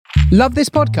Love this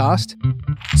podcast?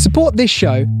 Support this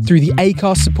show through the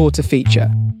Acast supporter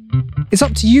feature. It's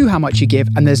up to you how much you give,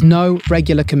 and there's no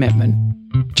regular commitment.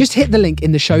 Just hit the link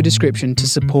in the show description to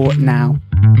support now.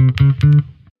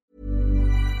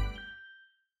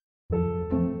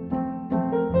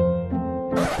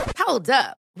 Hold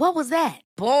up. What was that?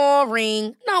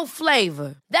 Boring. No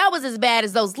flavor. That was as bad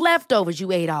as those leftovers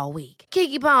you ate all week.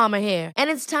 Keke Palmer here,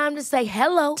 and it's time to say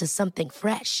hello to something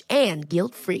fresh and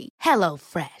guilt-free. Hello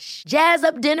Fresh. Jazz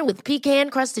up dinner with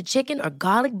pecan-crusted chicken or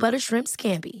garlic butter shrimp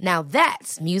scampi. Now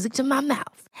that's music to my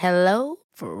mouth. Hello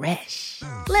Fresh.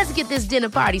 Let's get this dinner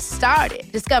party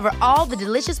started. Discover all the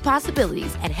delicious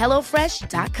possibilities at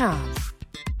hellofresh.com.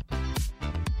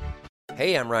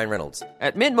 Hey, I'm Ryan Reynolds.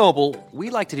 At Mint Mobile, we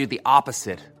like to do the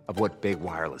opposite of what Big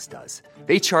Wireless does.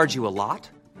 They charge you a lot,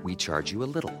 we charge you a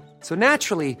little. So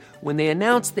naturally, when they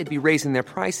announced they'd be raising their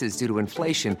prices due to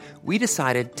inflation, we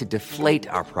decided to deflate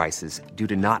our prices due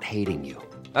to not hating you.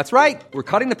 That's right. We're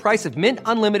cutting the price of Mint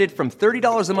Unlimited from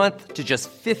 $30 a month to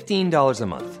just $15 a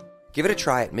month. Give it a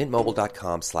try at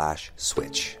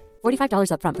mintmobile.com/switch.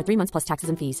 $45 up front for 3 months plus taxes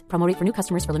and fees. Promo rate for new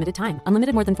customers for limited time.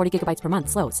 Unlimited more than 40 gigabytes per month.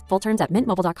 Slows full terms at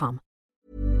mintmobile.com.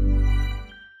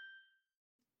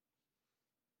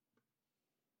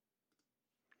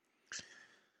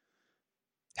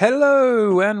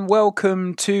 Hello and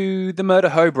welcome to the Murder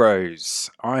Hobros.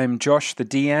 I'm Josh, the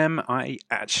DM. I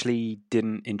actually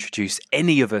didn't introduce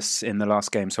any of us in the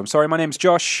last game, so I'm sorry. My name's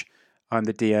Josh. I'm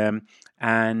the DM,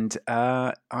 and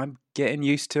I'm getting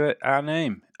used to our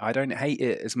name. I don't hate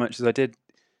it as much as I did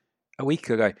a week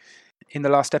ago. In the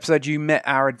last episode, you met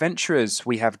our adventurers.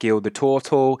 We have Gil the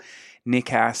Turtle,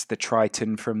 Nikas the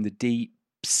Triton from the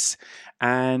Deeps,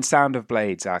 and Sound of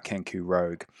Blades, our Kenku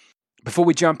Rogue. Before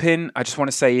we jump in, I just want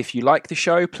to say if you like the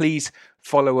show, please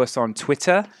follow us on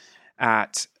Twitter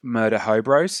at Murder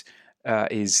Hobros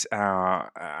is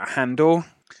our handle.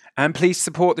 And please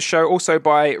support the show also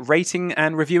by rating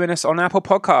and reviewing us on Apple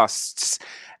Podcasts.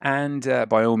 And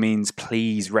by all means,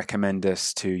 please recommend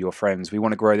us to your friends. We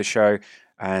want to grow the show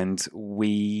and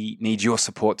we need your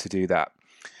support to do that.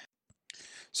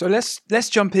 So let's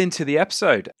jump into the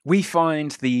episode. We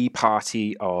find the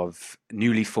party of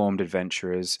newly formed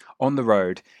adventurers on the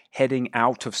road heading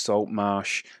out of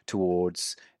Saltmarsh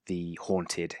towards the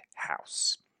haunted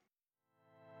house.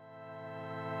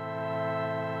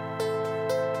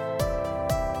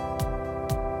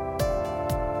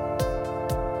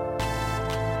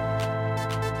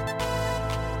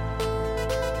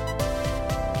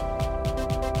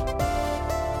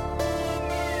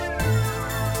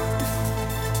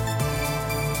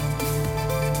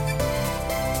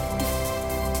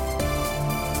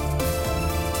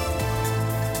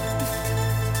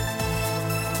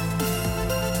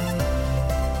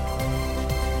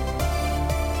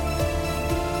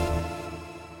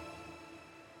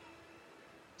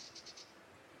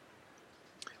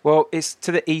 Well, it's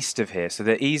to the east of here, so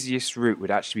the easiest route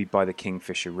would actually be by the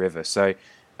Kingfisher River. So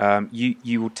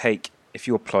you will take, if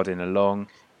you're plodding along,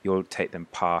 you'll take them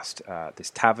past this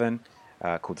tavern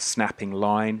called the Snapping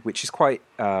Line, which is quite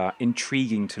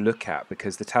intriguing to look at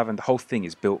because the tavern, the whole thing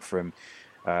is built from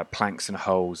planks and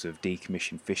hulls of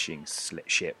decommissioned fishing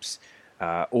ships,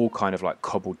 all kind of like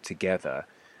cobbled together.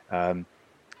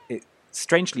 It's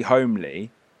strangely homely,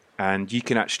 and you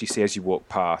can actually see as you walk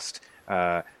past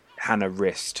Hannah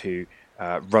Rist, who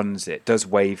runs it, does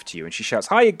wave to you, and she shouts,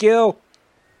 "Hiya, Gil!"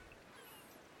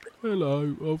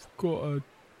 Hello, I've got a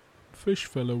fish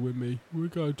fella with me. We're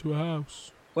going to a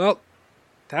house. Well,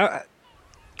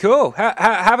 cool.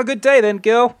 Have a good day then,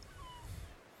 Gil.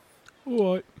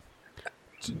 All right.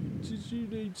 Did you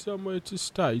need somewhere to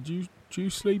stay? Do you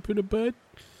sleep in a bed?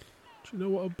 Do you know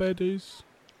what a bed is?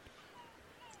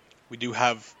 We do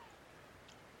have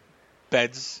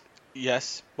beds,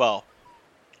 yes. Well,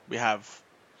 we have...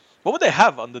 What would they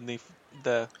have underneath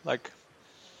the, like...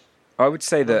 I would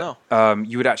say that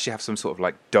you would actually have some sort of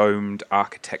like domed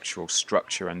architectural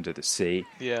structure under the sea.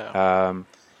 Yeah.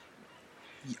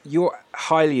 You're a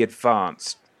highly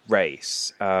advanced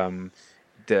race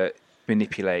that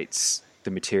manipulates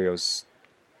the materials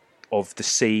of the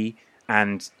sea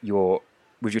and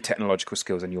with your technological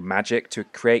skills and your magic to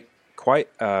create quite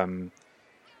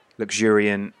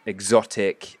luxuriant,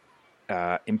 exotic,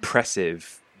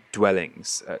 impressive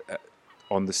dwellings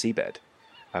on the seabed,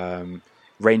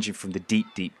 ranging from the deep,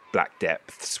 deep black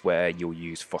depths where you'll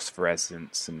use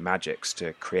phosphorescence and magics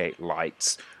to create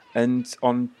lights, and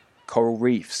on coral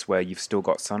reefs where you've still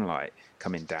got sunlight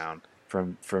coming down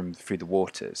from through the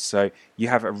waters. So you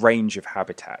have a range of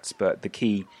habitats, but the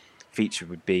key feature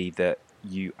would be that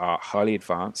you are highly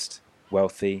advanced,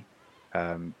 wealthy,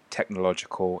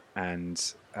 technological,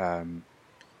 and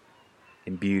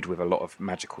imbued with a lot of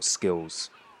magical skills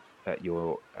at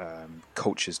your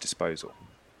culture's disposal.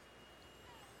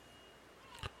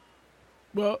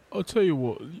 Well, I'll tell you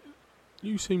what.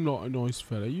 You seem like a nice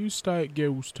fella. You stay at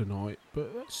Gil's tonight,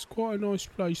 but that's quite a nice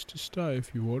place to stay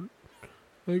if you want.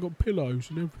 They got pillows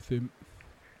and everything.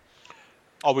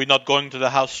 Are we not going to the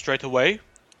house straight away?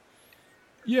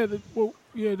 Yeah,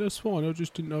 yeah, that's fine. I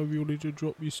just didn't know if you wanted to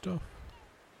drop your stuff.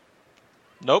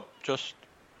 Nope, just...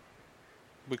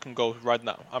 We can go right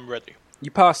now. I'm ready.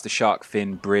 You pass the Shark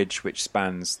Fin Bridge, which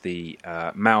spans the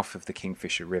mouth of the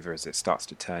Kingfisher River as it starts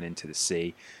to turn into the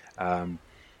sea.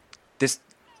 This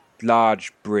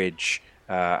large bridge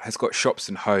has got shops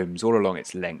and homes all along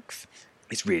its length.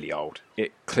 It's really old.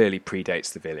 It clearly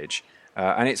predates the village.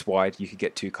 And it's wide. You could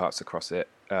get 2 carts across it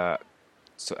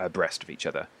abreast of each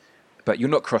other. But you're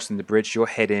not crossing the bridge. You're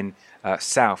heading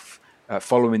south,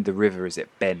 following the river as it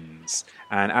bends.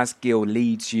 And as Gil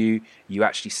leads you, you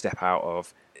actually step out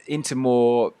of into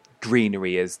more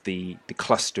greenery as the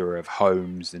cluster of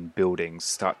homes and buildings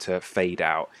start to fade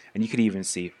out. And you could even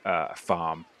see a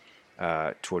farm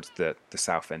towards the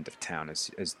south end of town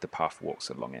as the path walks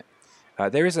along it.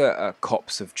 There is a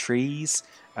copse of trees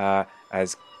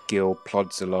as Gil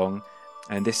plods along.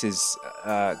 And this is,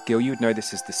 Gil, you would know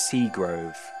this as the Sea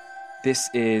Grove. This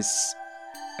is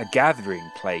a gathering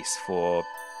place for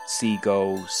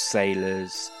seagulls,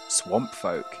 sailors, swamp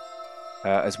folk,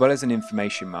 as well as an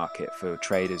information market for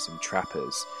traders and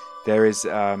trappers. There is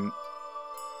a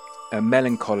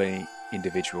melancholy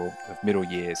individual of middle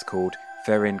years called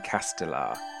Ferrin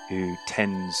Castellar, who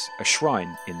tends a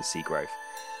shrine in the Sea Grove.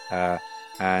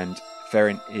 And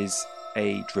Ferrin is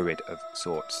a druid of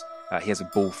sorts. He has a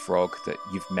bullfrog that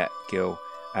you've met, Gil.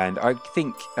 And I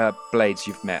think, Blades,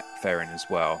 you've met Ferrin as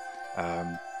well.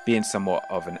 Being somewhat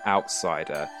of an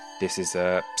outsider, this is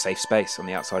a safe space on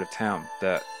the outside of town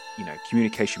that,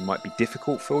 communication might be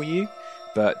difficult for you,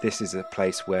 but this is a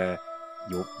place where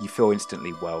you feel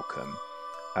instantly welcome.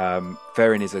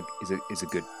 Ferrin is a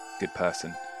good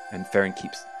person, and Ferrin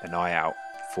keeps an eye out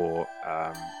for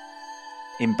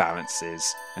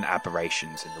imbalances and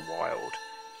aberrations in the wild.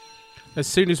 As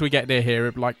soon as we get near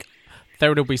here,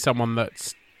 Ferrin will be someone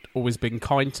that's always been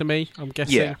kind to me, I'm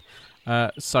guessing.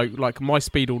 Yeah. So my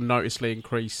speed will noticeably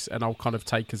increase, and I'll kind of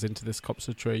take us into this copse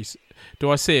of trees.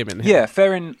 Do I see him in here? Yeah,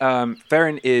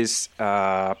 Ferrin is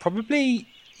probably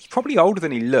older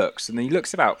than he looks, and he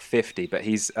looks about 50, but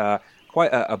he's quite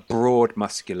a broad,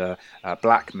 muscular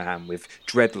black man with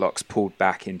dreadlocks pulled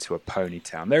back into a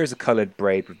ponytail. And there is a coloured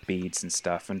braid with beads and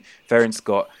stuff, and Ferrin's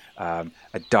got a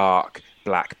dark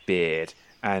black beard,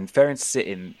 and Ferrin's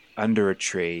sitting under a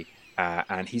tree.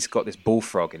 And he's got this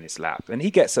bullfrog in his lap. And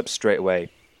he gets up straight away.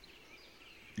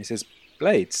 He says,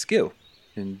 Blade, Skill,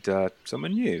 and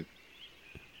someone new.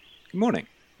 Good morning.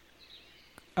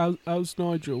 How's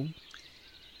Nigel?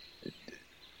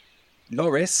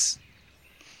 Loris.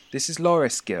 This is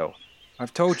Loris, Gill.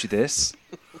 I've told you this.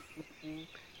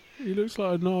 He looks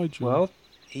like a Nigel. Well,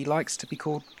 he likes to be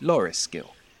called Loris,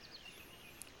 Gill.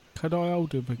 Can I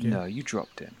hold him again? No, you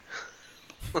dropped him.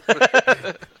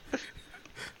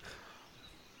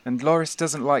 And Loris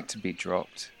doesn't like to be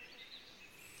dropped.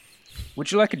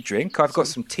 Would you like a drink? I've got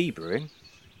some tea brewing.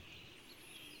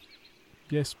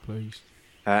 Yes, please.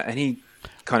 And he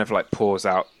kind of pours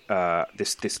out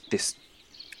this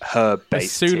herb-based tea.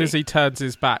 As soon as he turns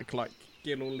his back,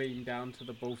 Gil will lean down to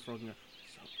the bullfrog and go,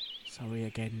 sorry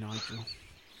again, Nigel.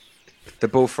 The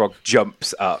bullfrog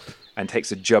jumps up and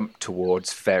takes a jump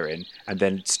towards Ferrin and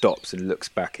then stops and looks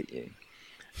back at you.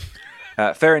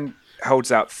 Ferrin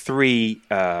holds out 3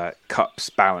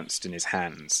 cups balanced in his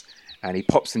hands, and he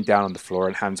pops them down on the floor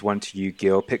and hands one to you,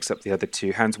 Gil, picks up the other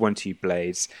 2, hands one to you,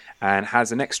 Blades, and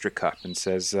has an extra cup and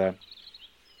says,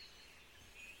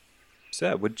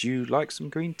 Sir, would you like some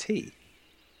green tea?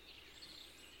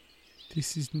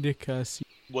 This is Nikas.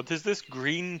 What is this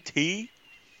green tea?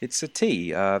 It's a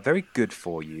tea, very good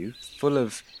for you, full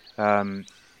of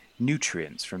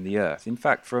nutrients from the earth. In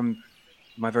fact, from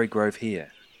my very grove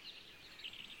here.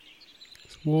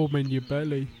 Warm in your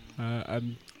belly,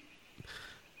 and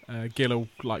Gil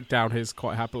will down his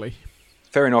quite happily.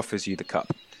 Ferrin offers you the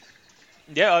cup.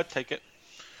 Yeah, I'll take it.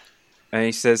 And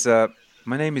he says,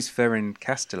 my name is Ferrin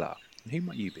Castellar. Who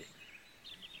might you be?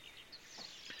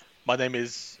 My name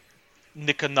is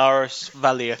Nicanarus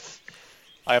Valieth.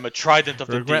 I am a trident of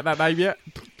the deep. Regret that name yet?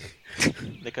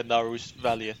 Nicanarus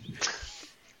Valieth.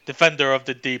 Defender of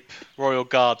the deep, royal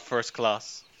guard, first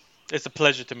class. It's a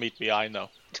pleasure to meet me, I know.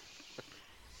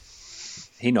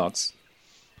 He nods.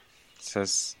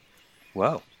 Says,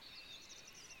 well,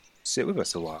 sit with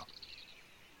us a while.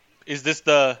 Is this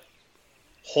the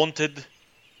haunted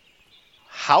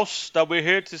house that we're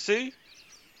here to see?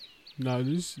 No,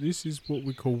 this is what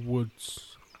we call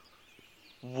woods.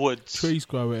 Woods. Trees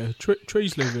grow here.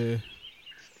 Trees live here.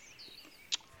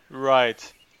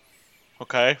 Right.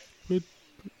 Okay.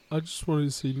 I just wanted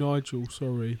to see Nigel,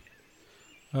 sorry.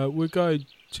 We're going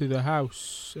to the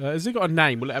house. Has it got a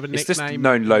name? Will it have a It's nickname? just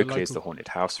known locally as the haunted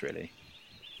house, really.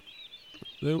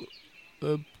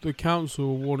 The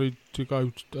council wanted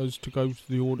us to go to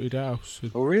the haunted house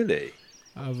and Oh, really?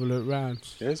 have a look round.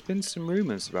 There's been some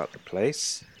rumours about the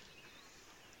place.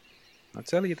 I'll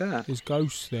tell you that. There's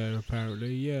ghosts there,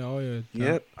 apparently. Yeah, I heard that.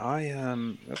 Yep,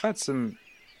 I've had some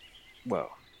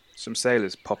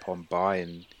sailors pop on by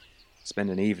and spend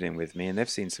an evening with me, and they've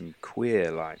seen some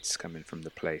queer lights coming from the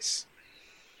place.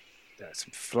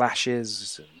 Some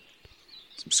flashes and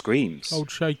some screams.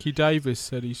 Old Shaky Davis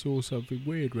said he saw something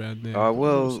weird round there. Oh, I've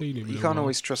well, never seen him in you a can't while.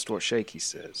 always trust what Shaky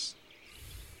says.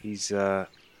 He's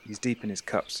deep in his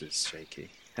cups, is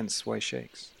Shaky. Hence why he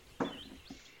shakes.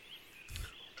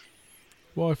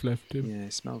 Wife left him. Yeah, he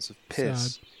smells of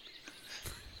piss.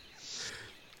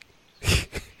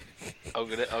 I'm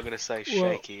gonna say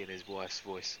shaky in his wife's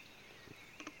voice.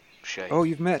 Shake. Oh,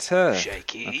 you've met her.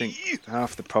 Shaky. I think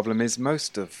half the problem is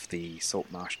most of the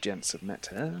Saltmarsh gents have met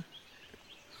her.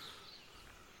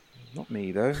 Not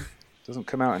me, though. Doesn't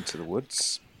come out into the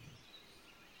woods.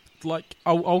 Like,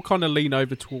 I'll kind of lean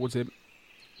over towards him.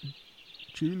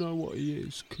 Do you know what he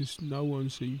is? Because no one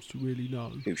seems to really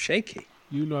know. Who, Shaky?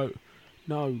 You know,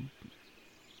 no,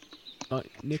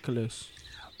 like Nicholas.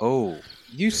 Oh,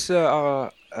 you, sir,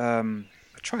 are a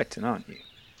Triton, aren't you?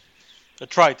 A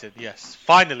Triton, yes.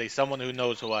 Finally, someone who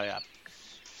knows who I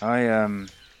am.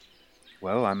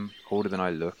 Well, I'm older than I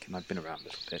look, and I've been around a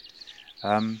little bit.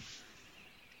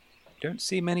 Don't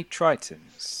see many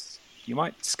Tritons. You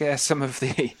might scare some of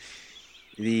the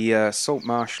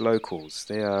Saltmarsh locals.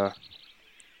 They are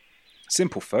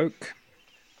simple folk.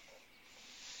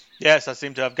 Yes, I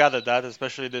seem to have gathered that,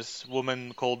 especially this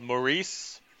woman called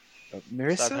Maurice.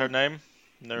 Marissa? Is that her name?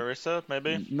 Narissa,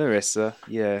 maybe? Marissa,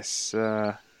 yes.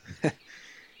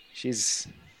 She's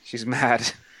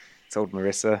mad. Told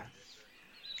Marissa.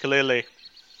 Clearly.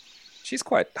 She's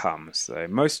quite harmless, though.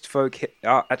 Most folk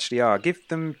actually are. Give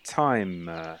them time.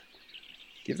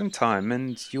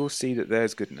 And you'll see that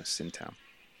there's goodness in town.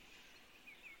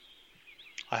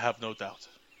 I have no doubt.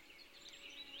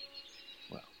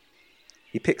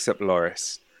 He picks up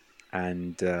Loris,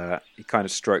 and he kind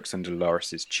of strokes under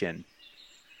Loris's chin.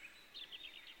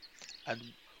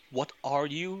 And what are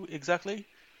you exactly?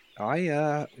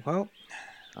 I'm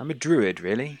a druid,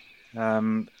 really.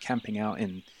 Camping out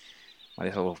in my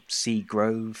little sea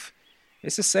grove.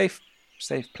 It's a safe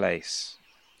place.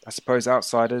 I suppose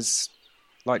outsiders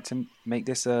like to make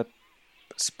this a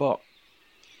spot.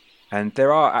 And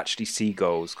there are actually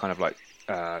seagulls kind of like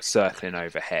circling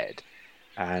overhead.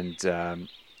 And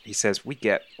he says, we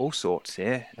get all sorts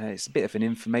here. It's a bit of an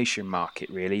information market,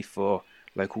 really, for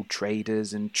local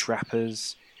traders and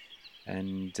trappers.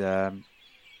 And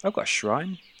I've got a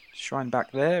shrine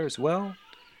back there as well.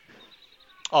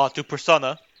 To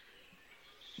Persona?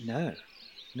 No,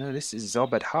 this is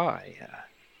Zobad High.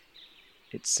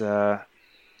 It's sort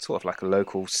of like a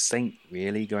local saint,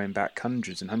 really, going back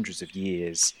hundreds and hundreds of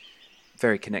years.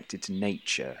 Very connected to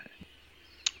nature.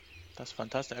 That's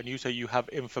fantastic. And you say you have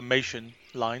information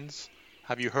lines.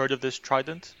 Have you heard of this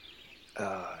trident?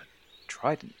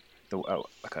 Trident?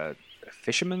 Like a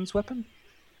fisherman's weapon?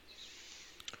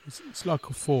 It's like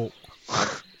a fork.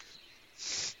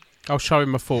 I'll show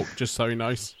him a fork just so he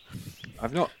knows.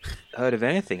 I've not heard of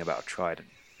anything about a trident.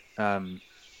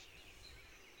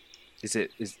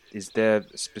 Is there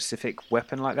a specific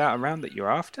weapon like that around that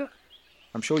you're after?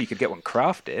 I'm sure you could get one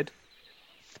crafted.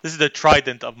 This is the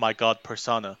trident of my god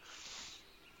Persona.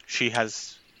 She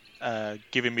has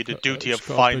given me the duty of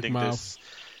finding this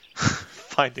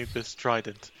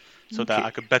trident, so that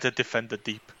I could better defend the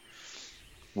deep.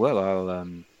 Well,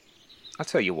 I'll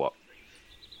tell you what.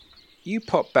 You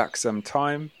pop back some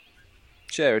time,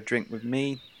 share a drink with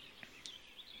me,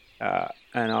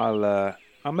 and I'll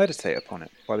meditate upon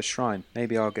it by the shrine.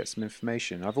 Maybe I'll get some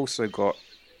information. I've also got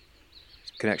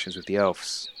connections with the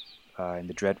elves in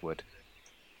the Dreadwood,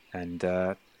 and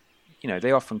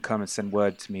they often come and send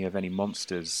word to me of any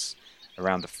monsters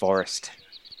around the forest,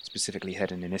 specifically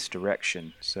heading in this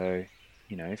direction. So,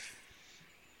 if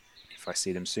I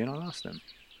see them soon, I'll ask them.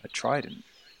 A trident,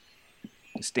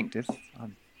 distinctive.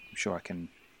 I'm sure I can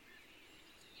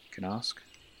ask.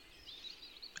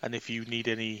 And if you need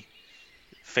any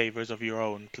favors of your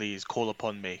own, please call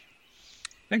upon me.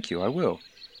 Thank you, I will.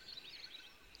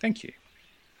 Thank you.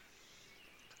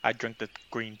 I drink the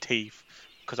green tea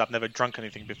because I've never drunk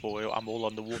anything before. I'm all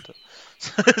underwater.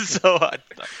 So I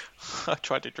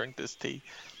tried to drink this tea.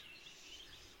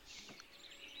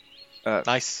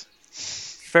 Nice.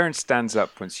 Ferren stands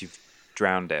up once you've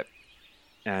drowned it,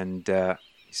 and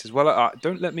he says, well,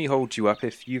 don't let me hold you up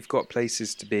if you've got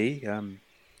places to be.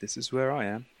 This is where I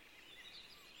am,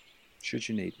 should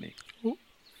you need me. Oh,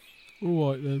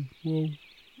 all right then. Well,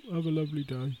 have a lovely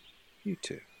day. You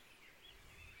too.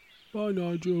 Bye,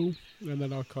 Nigel. And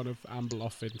then I kind of amble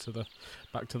off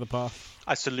back to the path.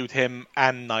 I salute him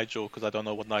and Nigel, because I don't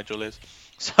know what Nigel is.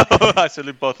 So I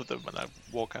salute both of them and I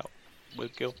walk out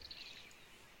with Gil.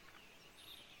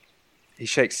 He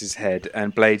shakes his head,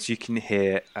 and Blades, you can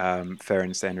hear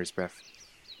Ferren say under his breath,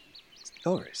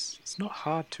 Loris, it's not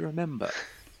hard to remember.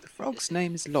 The frog's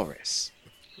name is Loris.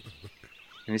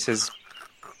 And he says,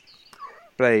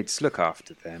 Blades, look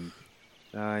after them.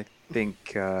 I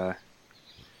think, look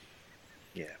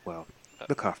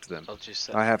after them. I'll just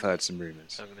say, I have heard some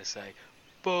rumours. I'm going to say,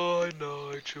 bye,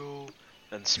 Nigel,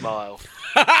 and smile.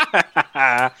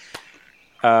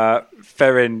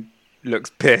 Ferren looks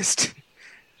pissed,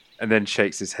 and then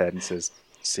shakes his head and says,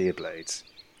 see you, Blades.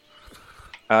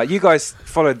 You guys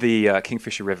followed the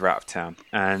Kingfisher River out of town,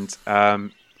 and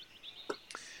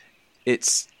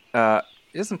it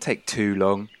doesn't take too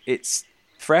long. It's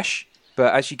fresh,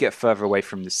 but as you get further away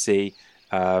from the sea,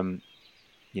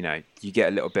 you get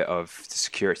a little bit of the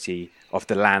security of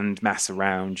the land mass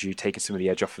around you, taking some of the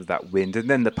edge off of that wind, and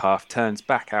then the path turns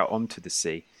back out onto the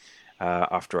sea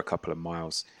after a couple of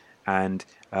miles. And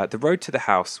the road to the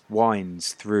house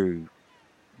winds through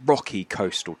rocky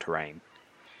coastal terrain,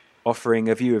 offering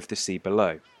a view of the sea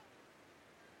below.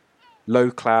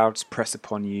 Low clouds press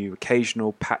upon you,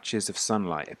 occasional patches of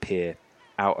sunlight appear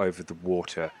out over the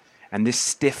water, and this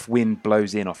stiff wind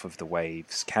blows in off of the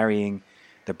waves, carrying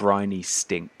the briny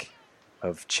stink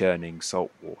of churning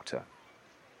salt water.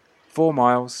 4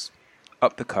 miles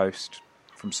up the coast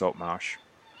from Saltmarsh,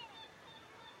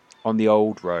 on the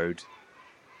old road,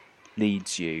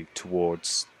 leads you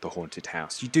towards the haunted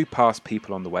house. You do pass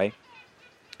people on the way.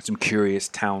 Some curious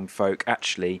town folk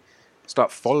actually start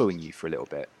following you for a little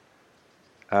bit.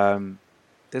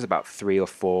 There's about 3 or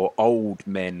 4 old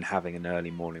men having an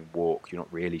early morning walk. You're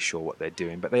not really sure what they're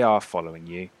doing, but they are following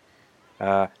you.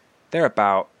 They're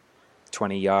about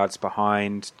 20 yards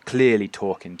behind, clearly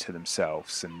talking to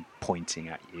themselves and pointing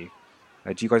at you.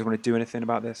 Do you guys want to do anything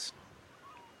about this?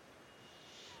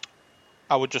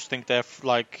 I would just think they're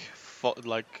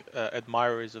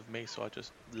admirers of me, so I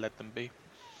just let them be.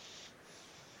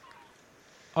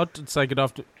 I'd say good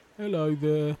afternoon. Hello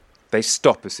there. They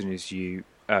stop as soon as you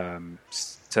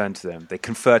turn to them. They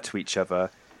confer to each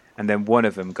other, and then one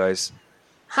of them goes,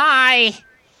 Hi!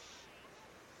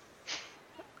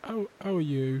 How are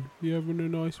you? You having a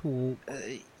nice walk?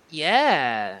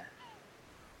 Yeah.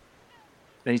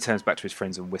 Then he turns back to his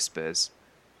friends and whispers,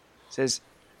 says,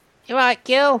 You right,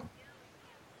 Gil?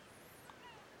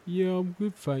 Yeah, I'm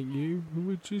good, thank you.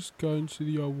 We're just going to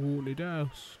the old haunted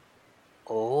house.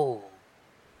 Oh.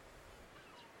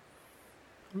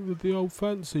 The old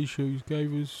fancy shoes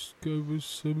gave us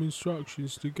some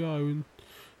instructions to go, and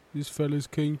this fella's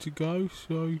keen to go,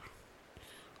 so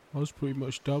I was pretty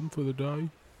much done for the day.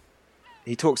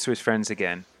 He talks to his friends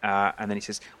again, and then he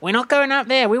says, We're not going up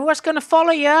there. We were just going to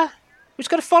follow you. We were just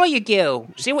going to follow you, Gil.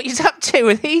 See what you're up to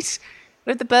with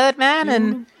the Birdman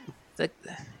and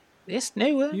this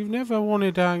new one. You've never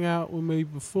wanted to hang out with me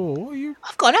before, you?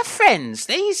 I've got enough friends.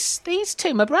 These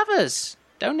two, my brothers.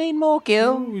 Don't need more,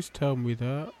 Gil. You always tell me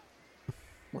that.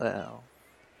 Well,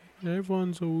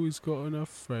 everyone's always got enough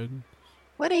friends.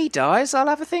 When he dies, I'll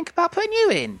have a think about putting you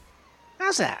in.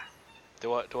 How's that?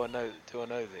 Do I know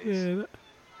these?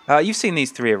 Yeah. You've seen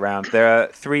these 3 around. There are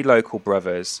 3 local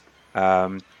brothers,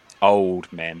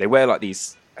 old men. They wear like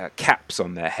these caps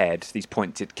on their head, these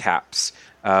pointed caps.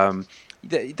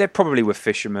 They probably were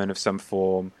fishermen of some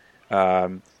form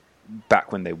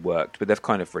back when they worked, but they've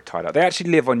kind of retired out. They actually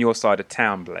live on your side of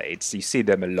town, Blades, so you see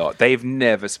them a lot. They've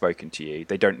never spoken to you.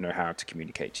 They don't know how to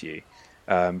communicate to you.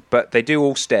 But they do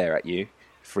all stare at you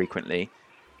frequently.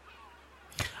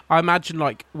 I imagine,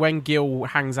 like, when Gil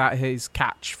hangs out his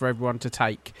catch for everyone to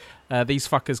take, these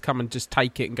fuckers come and just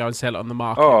take it and go and sell it on the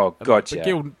market. Oh, God,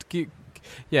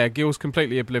 yeah. Gil's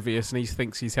completely oblivious, and he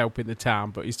thinks he's helping the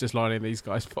town, but he's just lining these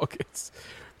guys' pockets.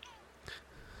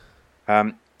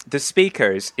 The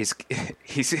speaker is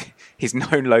he's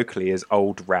known locally as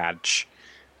Old Raj.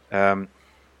 And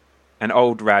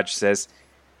Old Raj says,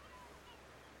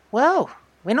 Well,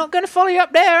 we're not going to follow you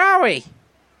up there, are we?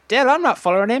 Del, I'm not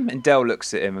following him. And Del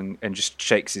looks at him and just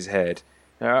shakes his head.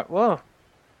 Well,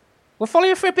 we'll follow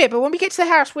you for a bit, but when we get to the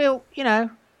house, we'll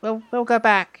go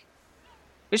back.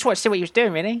 We just wanted to see what you was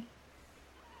doing, really.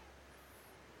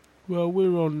 Well,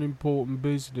 we're on important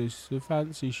business. The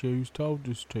fancy shoes told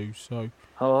us to, so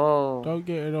Oh. don't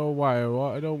get in our way,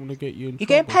 alright? I don't want to get you in You're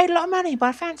trouble. getting paid a lot of money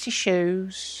by fancy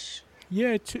shoes.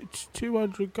 Yeah,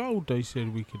 200 gold they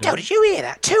said we could Yo, have. did you hear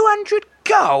that? 200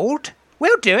 gold?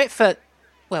 We'll do it for...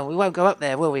 Well, we won't go up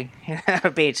there, will we?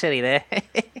 Being silly there.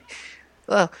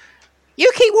 Well,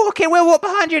 you keep walking, we'll walk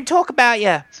behind you and talk about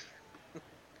you.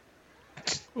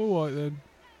 Alright then.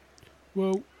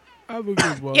 Well, have a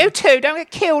good one. You two, don't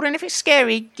get killed, and if it's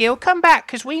scary, Gil, come back,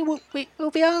 because we'll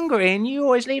be hungry, and you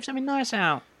always leave something nice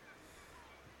out.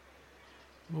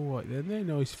 Alright then, they're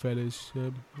nice fellas.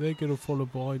 They're going to follow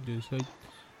behind us.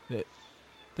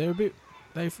 They're a bit...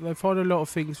 They find a lot of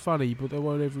things funny, but they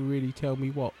won't ever really tell me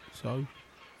what, so...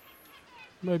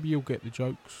 Maybe you'll get the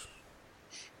jokes.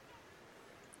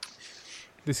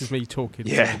 This is me talking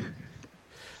to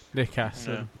Nick Ass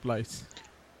and Blaze.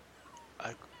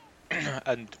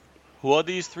 And who are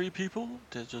these three people?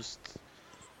 They're just...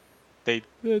 I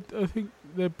think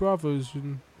they're brothers,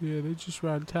 and yeah, they're just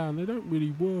around town. They don't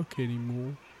really work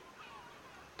anymore.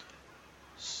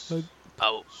 So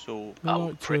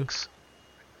pricks.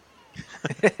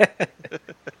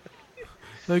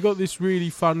 They got this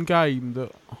really fun game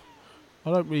that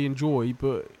I don't really enjoy,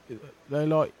 but they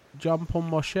like jump on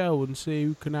my shell and see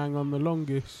who can hang on the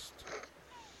longest.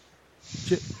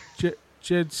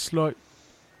 Jed's like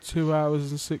 2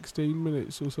 hours and 16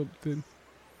 minutes or something.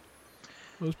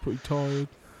 I was pretty tired.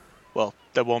 Well,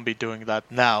 they won't be doing that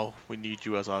now. We need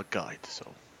you as our guide,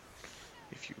 so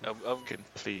if you can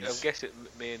please. I'm guessing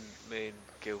me and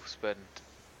Gil spend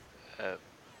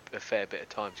a fair bit of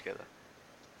time together.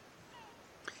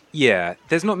 Yeah,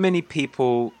 there's not many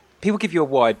people. People give you a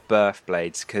wide berth,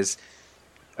 Blades, because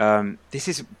this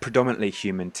is predominantly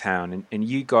human town, and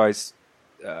you guys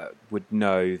would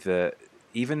know that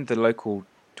even the local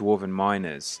dwarven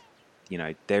miners,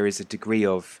 there is a degree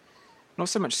of not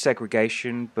so much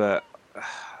segregation, but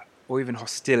or even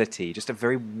hostility. Just a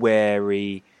very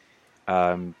wary.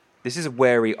 This is a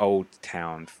wary old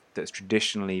town that's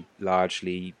traditionally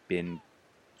largely been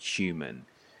human.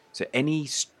 So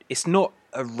it's not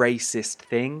a racist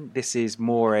thing. This is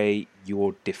more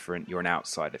you're different, you're an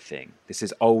outsider thing. This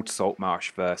is old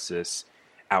Saltmarsh versus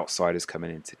outsiders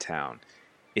coming into town.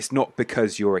 It's not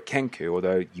because you're a Kenku,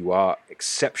 although you are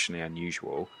exceptionally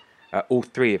unusual. All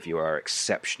three of you are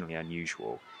exceptionally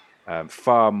unusual.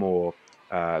 Far more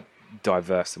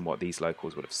diverse than what these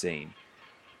locals would have seen.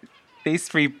 These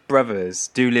three brothers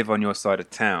do live on your side of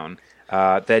town.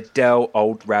 They're Del,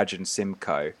 Old Raj, and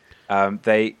Simcoe.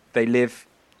 They live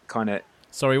kind of...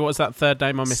 Sorry, what was that third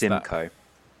name? I missed Simcoe. that.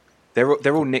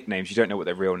 They're all nicknames. You don't know what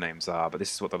their real names are, but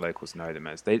this is what the locals know them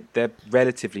as. They're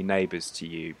relatively neighbours to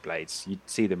you, Blades. You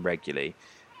see them regularly.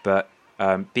 But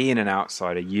being an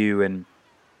outsider, you and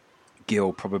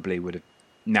Gil probably would have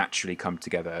naturally come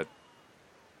together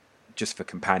just for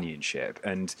companionship.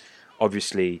 And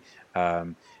obviously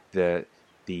the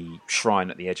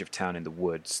shrine at the edge of town in the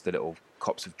woods, the little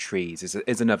copse of trees,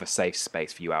 is another safe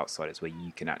space for you outsiders where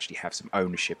you can actually have some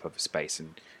ownership of a space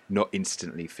and not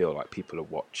instantly feel like people are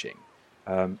watching.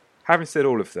 Having said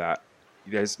all of that,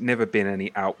 there's never been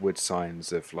any outward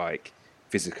signs of like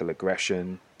physical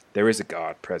aggression. There is a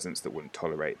guard presence that wouldn't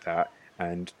tolerate that,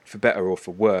 and for better or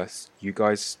for worse, you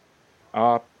guys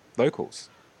are locals.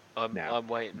 I'm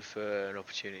waiting for an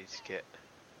opportunity to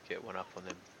get one up on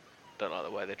them. Don't like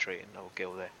the way they're treating old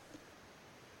Gil there.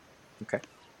 Okay.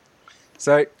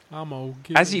 So I'm old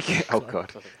as you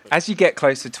get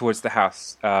closer towards the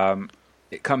house,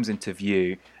 it comes into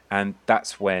view, and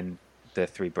that's when the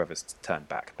three brothers turn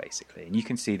back, basically. And you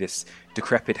can see this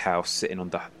decrepit house sitting on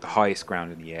the highest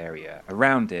ground in the area.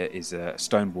 Around it is a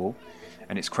stone wall,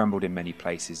 and it's crumbled in many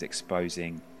places,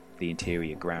 exposing the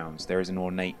interior grounds. There is an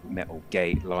ornate metal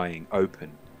gate lying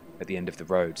open at the end of the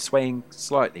road, swaying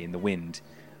slightly in the wind.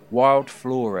 Wild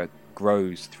flora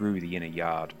grows through the inner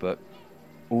yard, but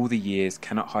all the years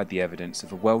cannot hide the evidence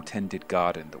of a well-tended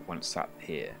garden that once sat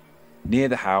here. Near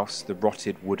the house, the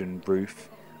rotted wooden roof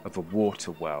of a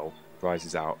water well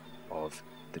rises out of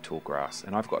the tall grass.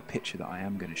 And I've got a picture that I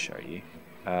am going to show you.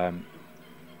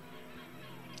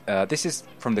 This is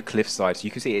from the cliffside, so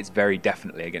you can see it's very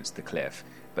definitely against the cliff.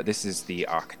 But this is the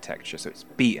architecture, so it's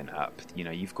beaten up.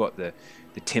 You've got the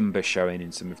timber showing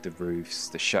in some of the roofs.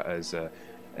 The shutters are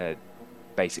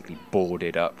basically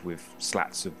boarded up with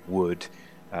slats of wood.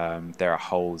 There are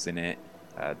holes in it.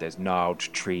 There's gnarled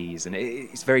trees, and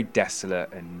it's very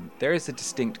desolate, and there is a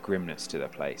distinct grimness to the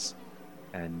place.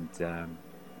 And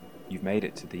you've made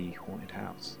it to the haunted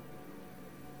house.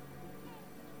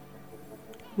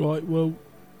 Right, well,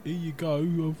 here you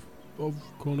go. I've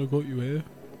kind of got you here.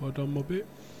 I done my bit.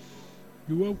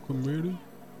 You're welcome, really.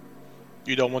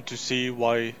 You don't want to see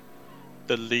why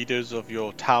the leaders of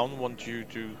your town want you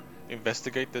to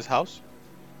investigate this house?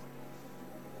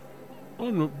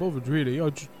 I'm not bothered, really.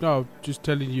 I'm just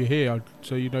telling you here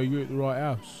so you know you're at the right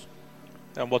house.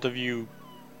 And what of you,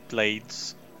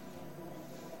 Blades?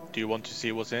 Do you want to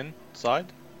see what's inside?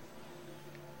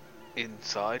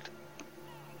 Inside?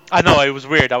 I know, it was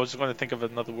weird. I was going to think of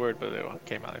another word, but it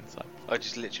came out inside. I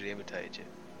just literally imitated you.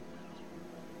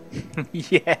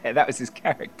 Yeah, that was his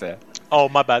character. Oh,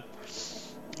 my bad.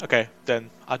 Okay, then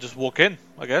I'll just walk in,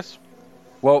 I guess.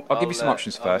 Well, I'll give you some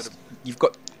options first. You've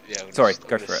got... Sorry,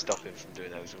 go for it. Stop him from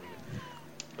doing those.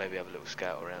 Maybe have a little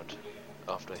scout around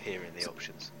after hearing the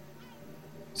options.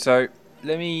 So,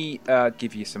 let me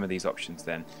give you some of these options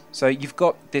then. So, you've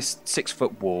got this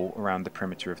 6-foot wall around the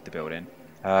perimeter of the building.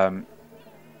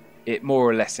 It more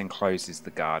or less encloses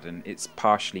the garden. It's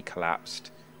partially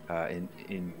collapsed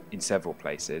in several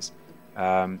places.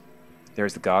 There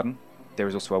is the garden. There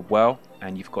is also a well,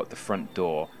 and you've got the front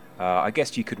door. I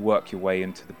guess you could work your way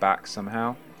into the back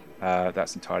somehow.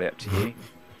 That's entirely up to you.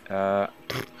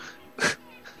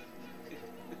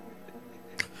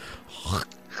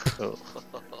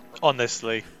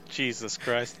 Honestly, Jesus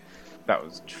Christ. That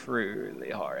was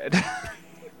truly horrid.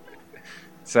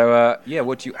 So, yeah,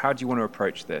 how do you want to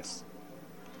approach this?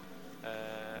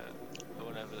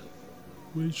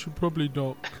 We should probably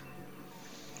not.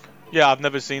 Yeah, I've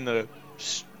never seen a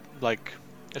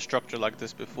structure like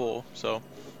this before, so...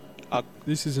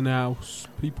 This is an house.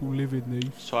 People live in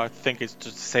these. So I think it's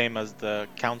just the same as the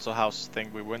council house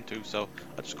thing we went to, so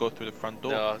I'll just go through the front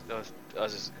door. No, I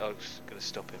was going to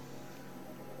stop him.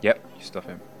 Yep, you stop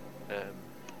him.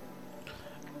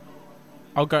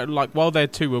 I'll go, while they're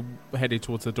two are headed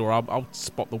towards the door, I'll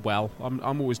spot the well.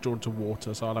 I'm always drawn to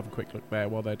water, so I'll have a quick look there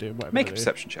while they're doing whatever. Make a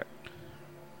perception check.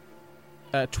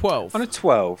 12. On a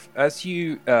 12, as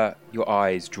you your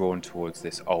eyes drawn towards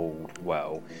this old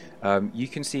well, you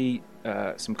can see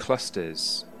some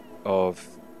clusters of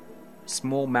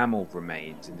small mammal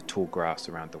remains in the tall grass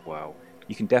around the well.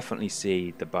 You can definitely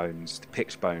see the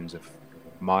picked bones of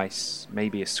mice,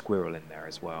 maybe a squirrel in there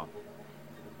as well.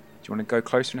 Do you want to go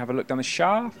closer and have a look down the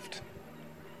shaft?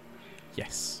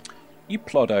 Yes. You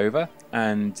plod over,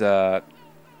 and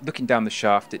looking down the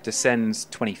shaft, it descends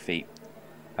 20 feet.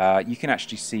 You can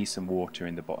actually see some water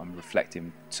in the bottom,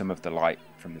 reflecting some of the light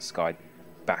from the sky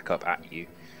back up at you.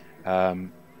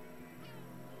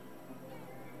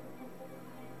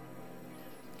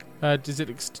 Does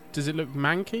it look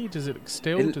manky? Does it look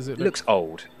still? It looks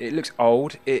old. It looks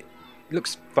old. It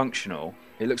looks functional.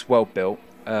 It looks well built.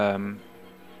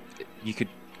 You could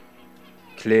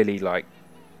clearly,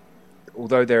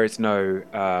 although there is no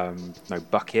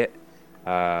bucket,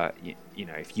 you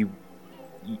know, if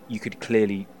you could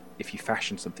clearly, if you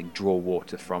fashion something, draw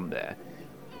water from there.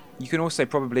 You can also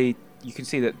you can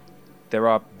see that there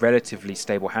are relatively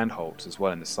stable handholds as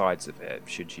well in the sides of it,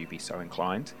 should you be so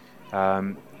inclined.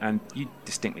 And you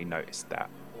distinctly noticed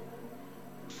that.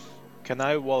 Can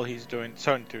I, while he's doing...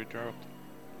 Sorry to interrupt.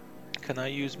 Can I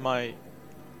use my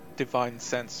divine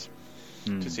sense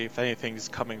to see if anything is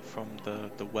coming from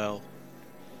the well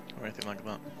or anything like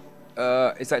that?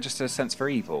 Is that just a sense for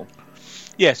evil?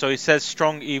 Yeah, so it says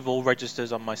strong evil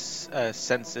registers on my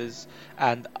senses,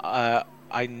 and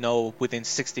I know within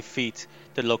 60 feet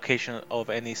the location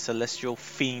of any celestial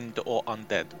fiend or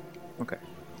undead. Okay.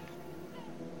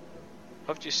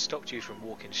 I've just stopped you from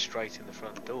walking straight in the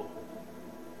front door.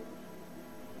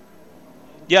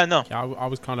 Yeah, no. Yeah, I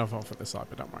was kind of off at the side,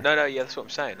 but don't worry. No, yeah, that's what I'm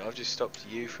saying. I've just stopped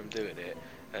you from doing it,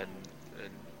 and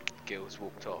Gil's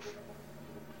walked off.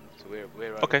 So we're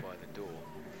over by the door.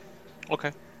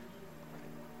 Okay.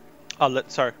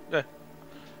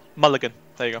 Mulligan.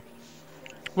 There you go.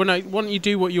 Well, no, why don't you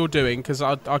do what you're doing, because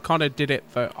I kind of did it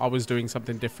that I was doing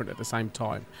something different at the same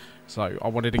time. So I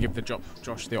wanted to give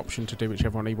Josh the option to do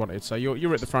whichever one he wanted. So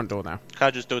you're at the front door now. Can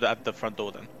I just do that at the front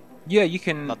door then? Yeah, you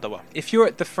can. Not the one. If you're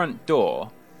at the front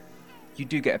door, you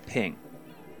do get a ping.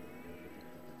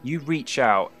 You reach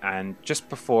out, and just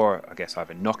before, I guess,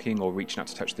 either knocking or reaching out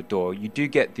to touch the door, you do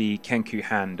get the Kenku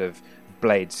hand of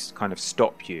Blades kind of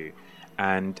stop you.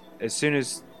 And as soon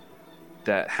as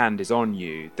that hand is on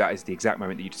you, that is the exact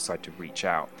moment that you decide to reach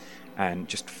out and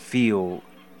just feel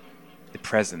the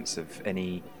presence of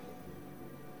any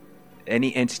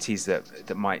entities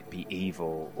that might be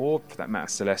evil, or for that matter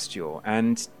celestial.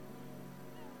 And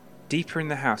deeper in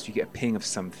the house you get a ping of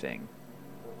something.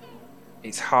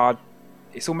 It's hard,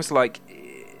 it's almost like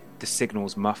the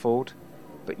signal's muffled,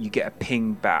 but you get a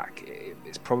ping back.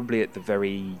 It's probably at the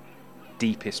very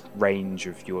deepest range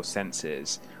of your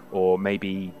senses, or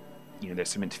maybe there's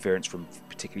some interference from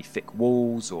particularly thick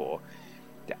walls or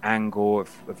the angle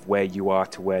of where you are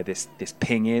to where this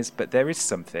ping is, but there is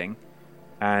something,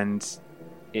 and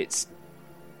it's,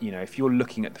 if you're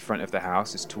looking at the front of the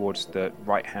house, it's towards the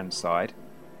right-hand side,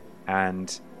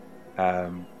 and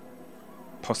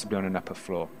possibly on an upper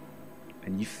floor,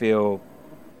 and you feel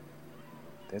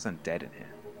there's undead in here.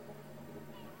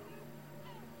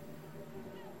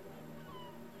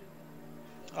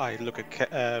 I look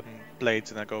at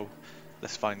Blades and I go,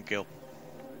 let's find Gil.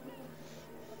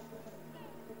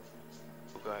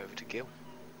 We'll go over to Gil.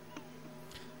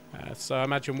 So I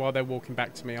imagine while they're walking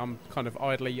back to me, I'm kind of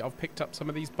idly, I've picked up some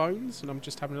of these bones and I'm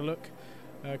just having a look.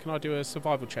 Can I do a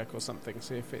survival check or something?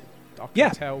 See if I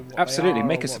can tell what absolutely. they are.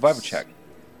 Make a survival check.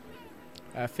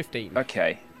 15.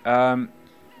 Okay.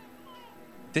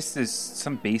 This is,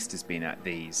 some beast has been at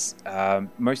these,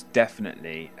 most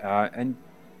definitely, and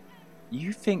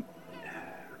you think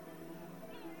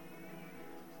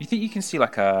you can see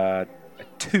like a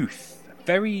tooth, a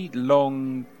very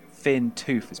long, thin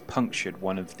tooth has punctured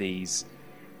one of these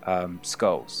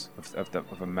skulls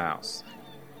of a mouse.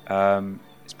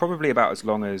 It's probably about as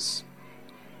long as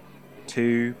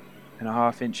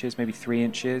 2.5 inches, maybe 3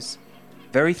 inches.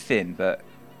 Very thin, but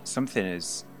something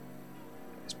has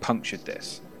punctured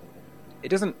this. It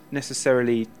doesn't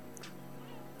necessarily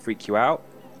freak you out.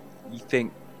 You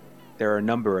think there are a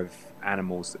number of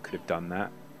animals that could have done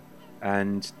that,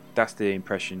 and that's the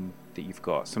impression that you've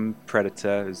got. Some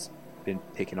predator has been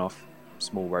picking off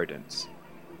small rodents.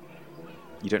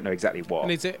 You don't know exactly what.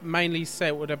 And is it mainly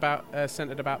centered about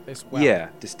this well? Yeah,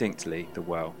 distinctly the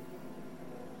well.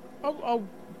 I'll,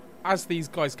 as these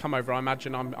guys come over, I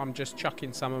imagine I'm just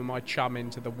chucking some of my chum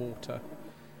into the water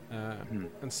and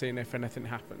seeing if anything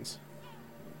happens.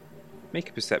 Make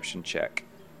a perception check.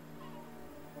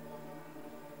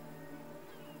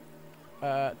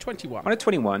 21. On a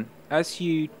 21, as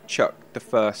you chuck the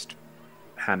first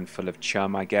handful of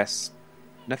chum, I guess,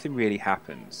 nothing really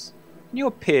happens. And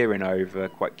you're peering over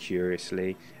quite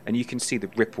curiously, and you can see the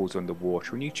ripples on the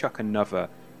water, and you chuck another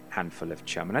handful of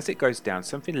chum, and as it goes down,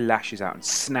 something lashes out and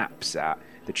snaps at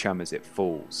the chum as it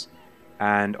falls.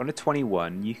 And on a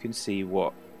 21, you can see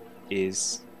what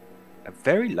is a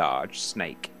very large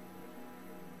snake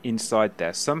inside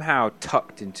there, somehow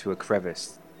tucked into a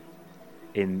crevice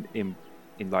in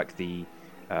like the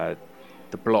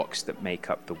blocks that make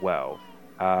up the well.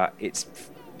 It's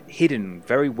hidden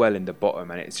very well in the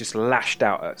bottom, and it's just lashed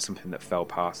out at something that fell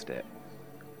past it.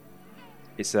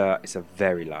 It's a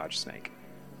very large snake.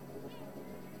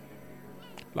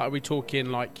 Like, are we talking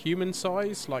like human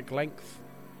size, like length?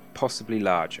 Possibly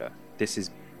larger. This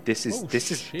is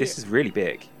really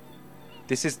big.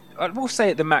 This is, I will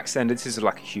say at the max end, this is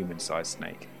like a human-sized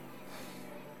snake.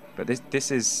 But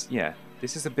this is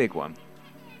a big one.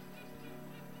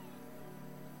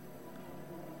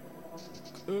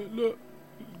 Look,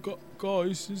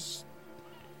 guys, there's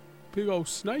a big old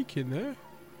snake in there.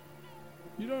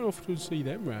 You don't often see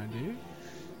them around here.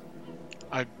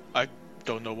 I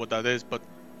don't know what that is, but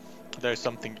there's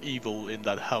something evil in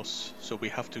that house, so we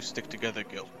have to stick together,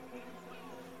 Gil.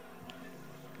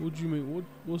 What do you mean?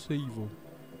 What's evil?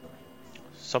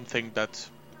 Something that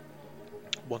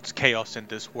wants chaos in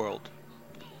this world.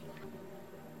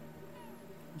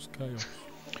 What's chaos?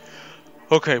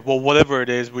 Okay, well, whatever it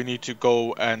is, we need to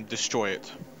go and destroy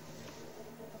it.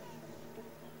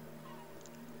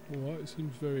 Alright, it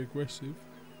seems very aggressive.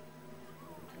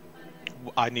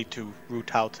 I need to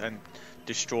root out and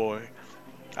destroy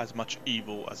as much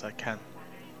evil as I can.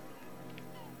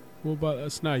 What about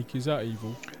that snake? Is that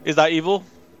evil? Is that evil?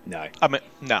 No. I mean,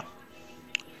 no.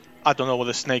 I don't know what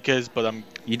a snake is, but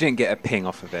You didn't get a ping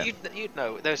off of it. You'd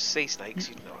know. There's sea snakes.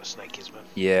 You'd know what a snake is, man.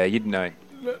 Yeah, you'd know.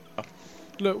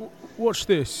 Look, watch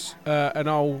this, and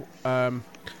I'll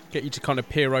get you to kind of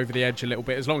peer over the edge a little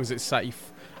bit, as long as it's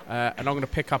safe. And I'm going to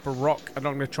pick up a rock, and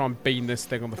I'm going to try and beam this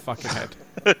thing on the fucking head.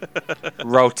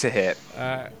 Roll to hit.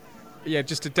 Yeah,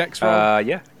 just a dex roll.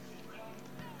 Yeah.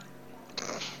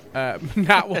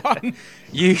 That one.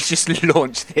 You just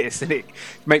launch this, and it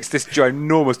makes this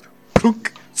ginormous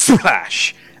plunk,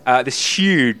 splash. This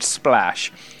huge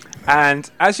splash.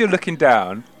 And as you're looking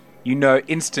down, you know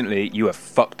instantly you have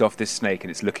fucked off this snake,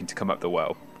 and it's looking to come up the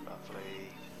well.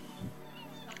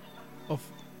 Lovely.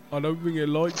 I don't think it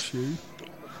likes you.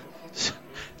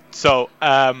 So,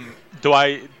 do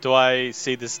I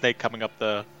see the snake coming up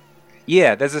the?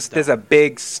 Yeah, there's a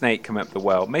big snake coming up the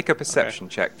well. Make a perception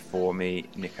check for me,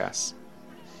 Nikas.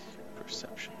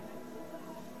 Perception.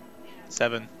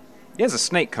 7. There's a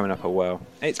snake coming up a well.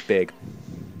 It's big.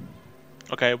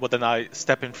 Okay, well then I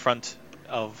step in front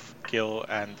of Gil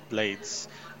and Blades,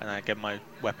 and I get my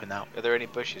weapon out. Are there any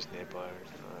bushes nearby or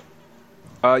anything like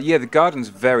that? Yeah, the garden's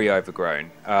very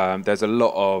overgrown. There's a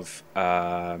lot of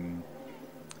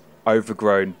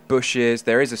overgrown bushes.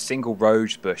 There is a single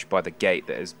rose bush by the gate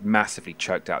that has massively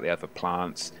choked out the other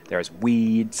plants. There's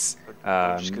weeds.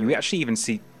 You actually even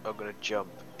see... I'm going to jump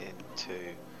into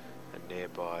a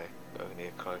nearby,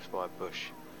 near close by bush,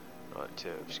 right, to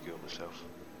obscure myself.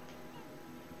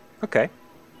 Okay.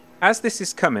 As this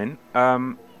is coming,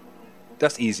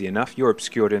 that's easy enough. You're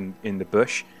obscured in the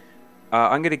bush.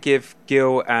 I'm going to give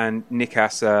Gil and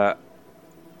Nikasa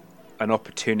an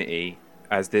opportunity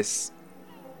as this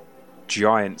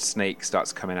giant snake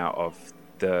starts coming out of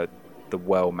the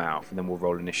well mouth, and then we'll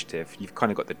roll initiative. You've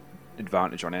kind of got the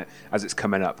advantage on it as it's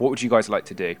coming up. What would you guys like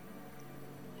to do?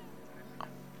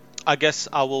 I guess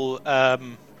I will.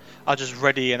 I'll just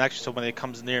ready an action, so when it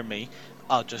comes near me,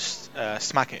 I'll just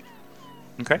smack it.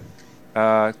 Okay.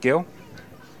 Gil?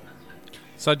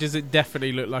 So does it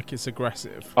definitely look like it's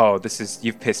aggressive? Oh,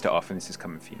 you've pissed it off, and this is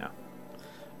coming for you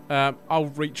now. I'll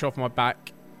reach off my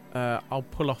back. I'll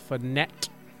pull off a net,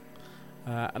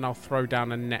 and I'll throw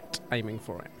down a net, aiming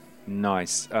for it.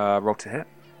 Nice. Roll to hit.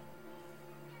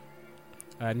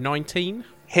 19.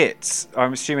 Hits.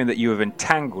 I'm assuming that you have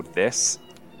entangled this.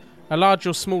 A large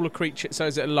or smaller creature. So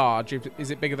is it a large?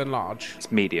 Is it bigger than large? It's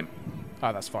medium.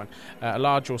 Oh, that's fine. A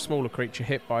large or smaller creature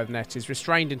hit by the net is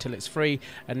restrained until it's free.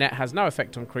 A net has no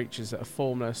effect on creatures that are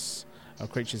formless or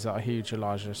creatures that are huge or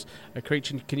largest. A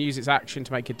creature can use its action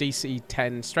to make a DC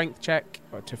 10 strength check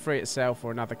to free itself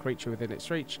or another creature within its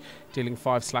reach. Dealing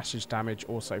 5 slashage damage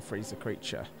also frees the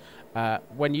creature.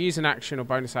 When you use an action or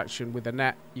bonus action with a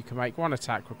net, you can make one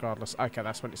attack regardless. Okay,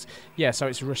 that's when it's... Yeah, so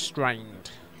it's restrained.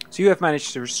 So you have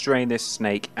managed to restrain this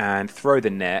snake and throw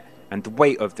the net, and the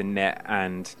weight of the net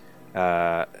and...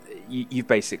 you've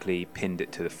basically pinned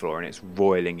it to the floor, and it's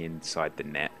roiling inside the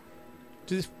net.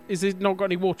 Is it not got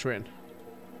any water in?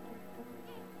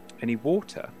 Any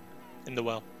water? In the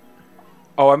well.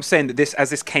 Oh, I'm saying that as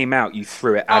this came out, you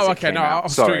threw it as it came out. I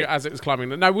was doing it as it was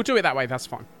climbing. No, we'll do it that way, that's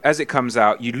fine. As it comes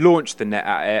out, you launch the net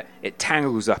at it, it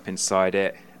tangles up inside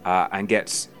it, and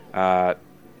gets...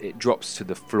 it drops to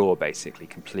the floor, basically,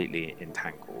 completely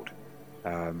entangled.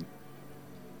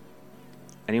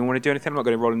 Anyone want to do anything? I'm not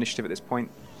going to roll initiative at this point.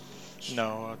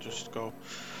 No, I'll just go.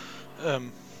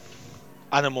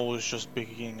 Animal is just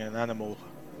being an animal.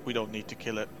 We don't need to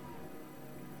kill it.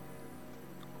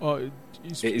 It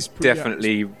is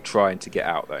definitely trying to get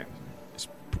out, though. It's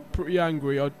pretty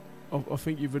angry. I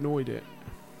think you've annoyed it.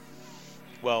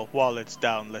 Well, while it's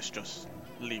down, let's just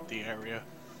leave the area.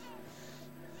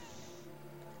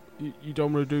 You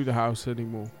don't want to do the house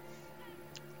anymore?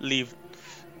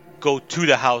 Go to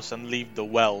the house and leave the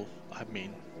well, I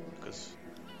mean, because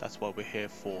that's what we're here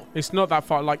for. It's not that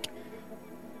far, like...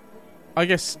 I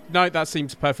guess... No, that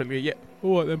seems perfectly... Yeah,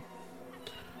 alright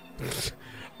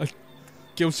then.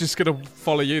 Gil's just going to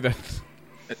follow you then.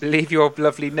 Leave your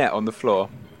lovely net on the floor.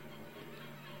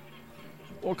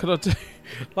 What can I do?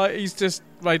 Like, he's just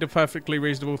made a perfectly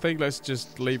reasonable thing. Let's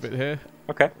just leave it here.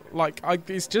 Okay. Like,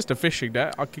 it's just a fishing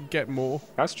net. I can get more.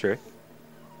 That's true.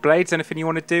 Blades, anything you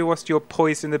want to do whilst you're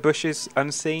poised in the bushes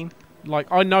unseen? Like,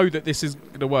 I know that this is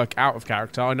going to work out of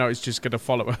character. I know it's just going to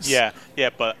follow us. Yeah,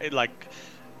 but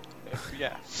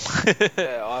yeah.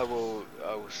 Yeah, I will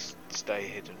stay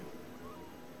hidden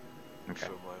for a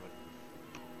moment.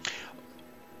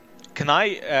 Can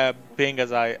I, being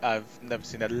as I've never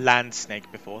seen a land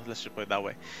snake before, let's just put it that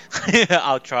way,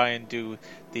 I'll try and do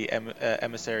the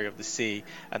emissary of the sea,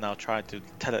 and I'll try to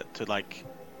tell it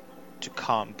to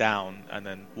calm down and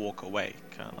then walk away,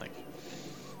 kind of like.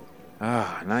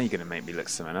 Ah, now you're going to make me look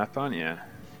something up, aren't you?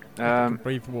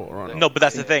 Breathe water on it. No, but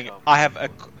that's the thing. I have a...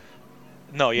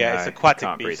 No, it's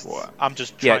aquatic beast. I'm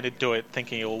just trying to do it,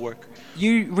 thinking it will work.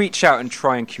 You reach out and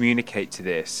try and communicate to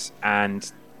this,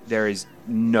 and there is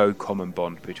no common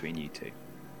bond between you two.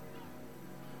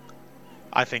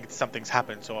 I think something's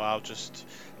happened, so I'll just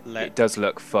let... It does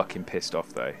look fucking pissed off,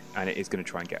 though, and it is going to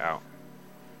try and get out.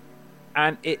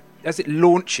 And as it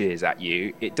launches at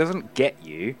you, it doesn't get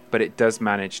you, but it does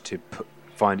manage to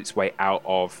find its way out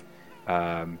of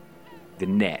the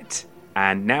net.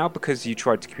 And now, because you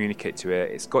tried to communicate to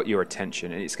it, it's got your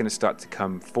attention, and it's going to start to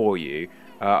come for you.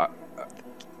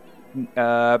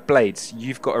 Blades,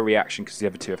 you've got a reaction because the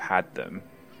other two have had them.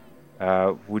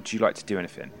 Would you like to do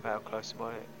anything? How close am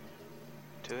I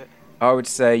to it? I would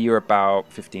say you're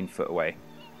about 15 foot away.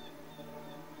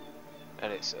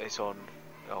 And it's on...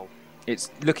 Oh.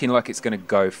 It's looking like it's going to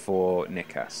go for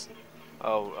Nikas.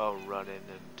 I'll run in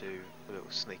and do a little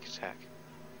sneak attack.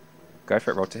 Go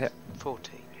for it, roll to hit.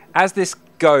 14. as this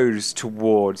goes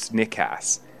towards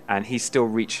Nikas, and he's still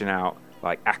reaching out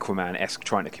like Aquaman-esque,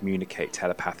 trying to communicate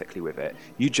telepathically with it,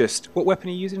 you just... What weapon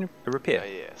are you using? A rapier?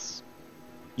 Yes.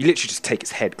 You literally just take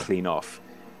its head clean off,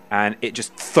 and it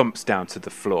just thumps down to the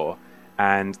floor,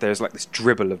 and there's like this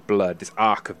dribble of blood, this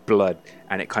arc of blood,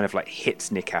 and it kind of like hits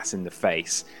Nikas in the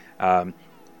face, and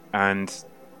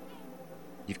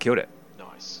you've killed it.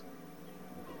 Nice.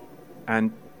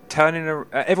 And turning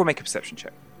everyone make a perception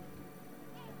check.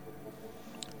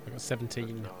 I got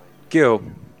 17. Gil,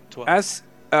 12. as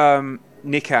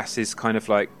Nikas is kind of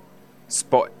like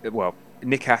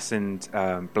Nikas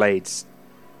and Blades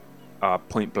are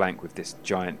point blank with this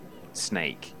giant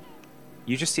snake.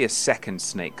 You just see a second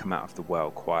snake come out of the well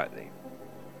quietly.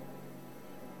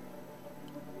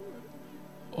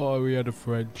 Oh, we had a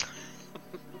friend.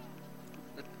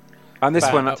 On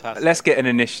this one, Fantastic. let's get an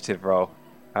initiative roll.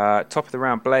 Top of the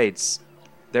round, Blades.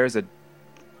 There is a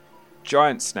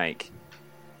giant snake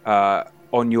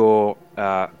on your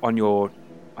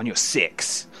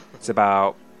 6. It's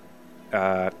about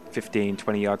 15,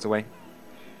 20 yards away.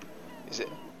 Is it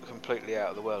completely out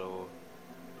of the well, or?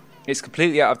 It's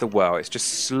completely out of the well. It's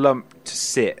just slumped to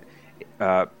sit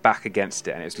back against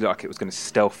it, and it's like it was going to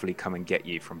stealthily come and get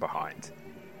you from behind.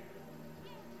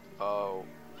 Oh,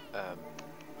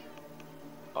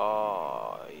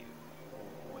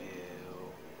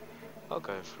 I'll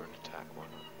go for an attack. Why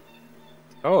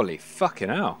not? Holy fucking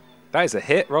hell! That is a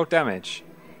hit. Roll damage.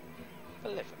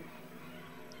 11.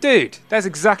 Dude, that's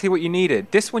exactly what you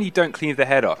needed. This one you don't clean the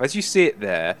head off. As you see it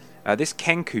there, this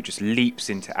Kenku just leaps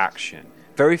into action.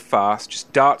 Very fast,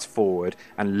 just darts forward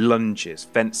and lunges,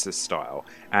 fencer style.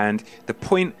 And the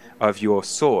point of your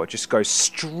sword just goes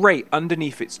straight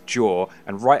underneath its jaw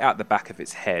and right out the back of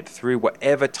its head, through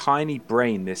whatever tiny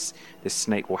brain this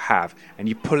snake will have. And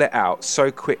you pull it out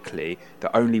so quickly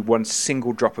that only one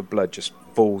single drop of blood just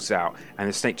falls out, and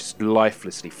the snake just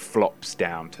lifelessly flops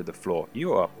down to the floor.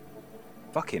 You are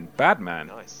fucking bad, man.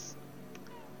 Nice.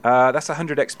 That's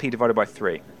 100 XP divided by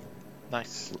 3.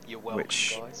 Nice. You're welcome,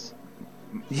 Which- guys.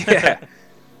 Yeah.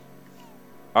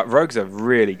 Rogues are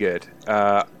really good.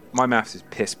 My maths is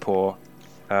piss poor.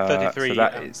 33. So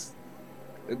that is...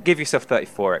 Give yourself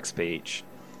 34 XP each.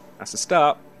 That's a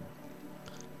start.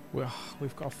 Well,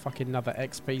 we've got a fucking another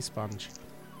XP sponge.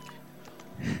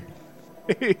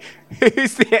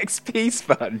 Who's the XP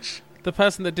sponge? The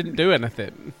person that didn't do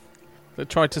anything. That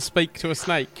tried to speak to a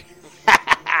snake.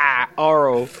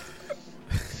 Oral.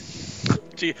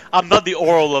 Gee, I'm not the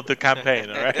oral of the campaign,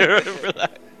 alright?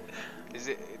 Does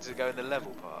it go in the level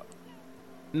part?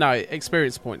 No,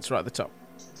 experience points right at the top.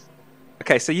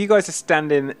 Okay, so you guys are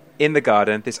standing in the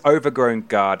garden, this overgrown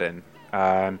garden,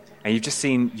 and you've just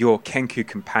seen your Kenku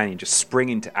companion just spring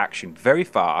into action very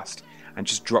fast and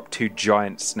just drop 2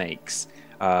 giant snakes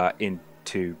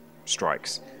into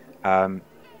strikes.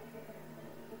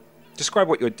 Describe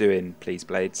what you're doing, please,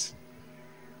 Blades.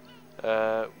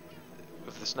 With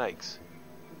the snakes?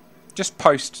 Just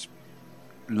post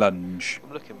lunge.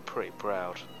 I'm looking pretty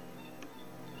proud.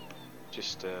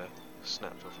 Just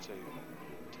snapped off two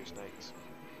snakes.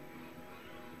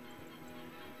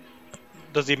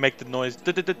 Does he make the noise?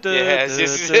 Yes, I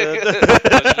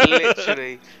was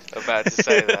literally about to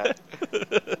say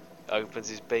that. Opens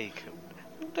his beak.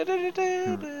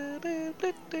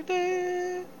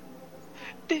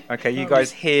 Okay, you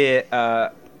guys hear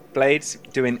Blades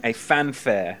doing a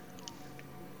fanfare.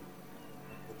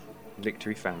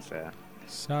 Victory fanfare.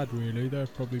 Sad, really. They're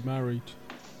probably married.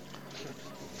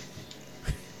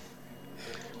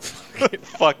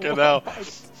 Fucking hell.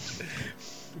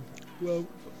 Well,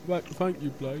 thank you,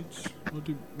 Blades. I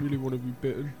didn't really want to be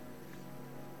bitten.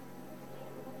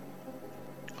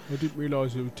 I didn't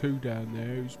realise there were 2 down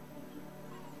there. It was,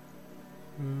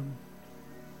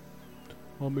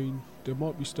 I mean, there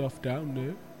might be stuff down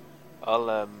there.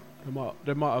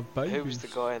 They might have babies. Who was the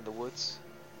guy in the woods?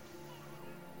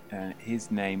 His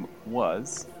name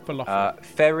was Falafel.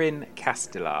 Ferrin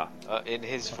Castellar. In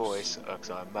his voice, because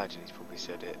I imagine he's probably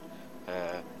said it.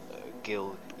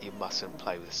 Gil, you mustn't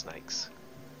play with snakes.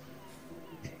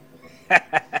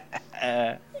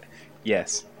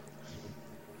 Yes.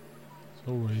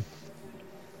 Sorry.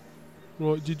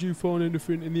 Right, did you find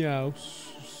anything in the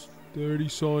house? Is there any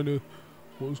sign of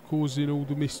what was causing all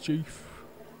the mischief?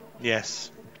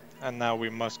 Yes. And now we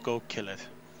must go kill it.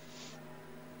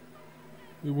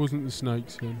 It wasn't the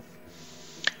snakes then.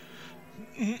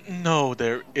 No,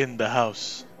 they're in the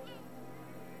house.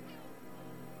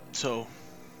 So,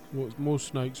 What's more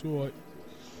snakes? Alright.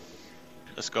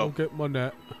 let's I'll go. get my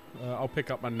net. I'll pick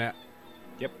up my net.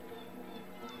 Yep.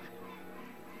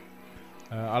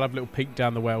 I'll have a little peek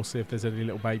down the well, see if there's any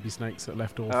little baby snakes that are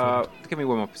left orphaned. Give me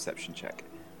one more perception check.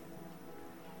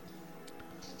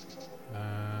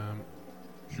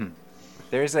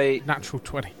 There is a natural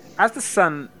 20. As the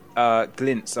sun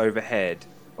glints overhead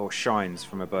or shines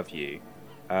from above you,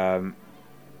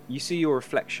 you see your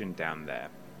reflection down there,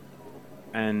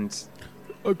 and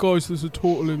oh, guys, there's a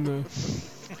turtle in there.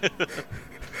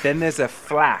 Then there's a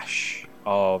flash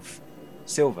of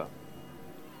silver.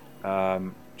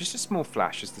 Just a small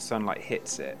flash as the sunlight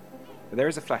hits it. But there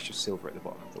is a flash of silver at the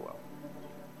bottom of the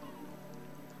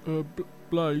well.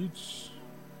 Blades.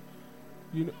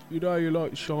 You know you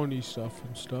like shiny stuff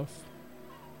and stuff.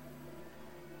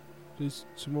 There's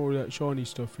some more of that shiny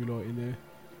stuff you like in there.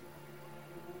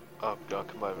 I'll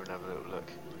come over and have a little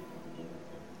look.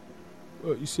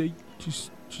 What you see, just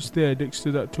there next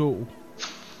to that turtle.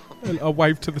 I'll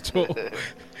wave to the turtle.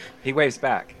 He waves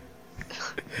back.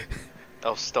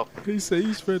 I'll stop. He's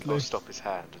friendly. I'll stop his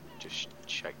hand and just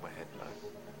shake my head no.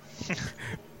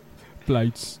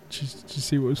 Blades, just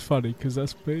see what was funny, because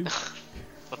that's me.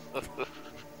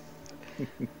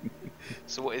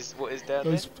 So what is down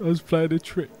there? I was playing a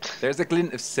trick. There's a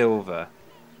glint of silver.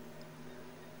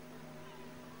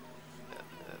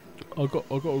 I got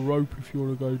a rope if you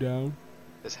want to go down.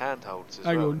 There's handholds as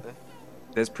Hang well. on.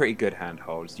 There's pretty good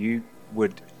handholds. You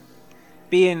would,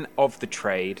 being of the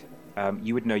trade,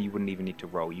 you would know you wouldn't even need to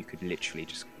roll. You could literally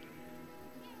just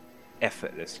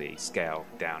effortlessly scale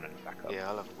down and back up. Yeah,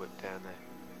 I'll have a whip down there.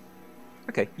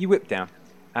 Okay, you whip down.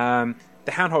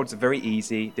 The handholds are very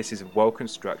easy. This is a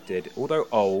well-constructed, although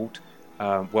old,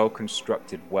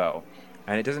 well-constructed well.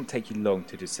 And it doesn't take you long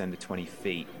to descend the 20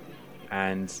 feet.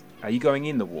 And are you going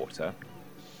in the water?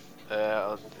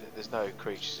 There's no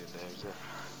creatures in there, is there?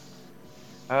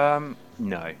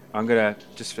 No. I'm gonna,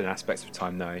 just for an aspect of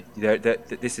time, no.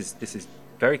 This is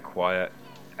very quiet,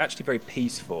 actually very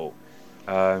peaceful.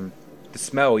 The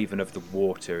smell even of the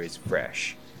water is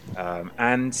fresh,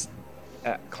 and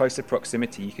at closer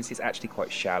proximity, you can see it's actually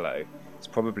quite shallow. It's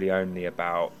probably only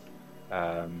about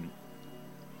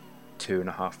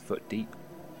 2.5 foot deep.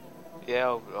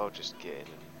 Yeah, I'll just get in,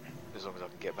 as long as I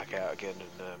can get back out again.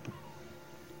 And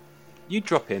you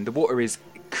drop in. The water is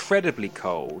incredibly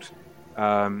cold.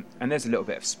 And there's a little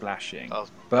bit of splashing,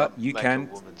 but you can.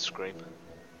 A woman scream.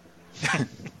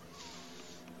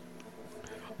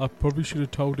 I probably should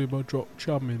have told him I dropped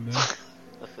chum in there.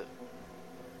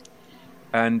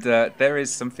 And there is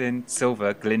something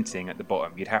silver glinting at the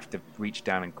bottom. You'd have to reach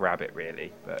down and grab it,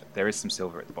 really, but there is some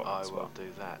silver at the bottom as well. I will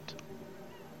do that.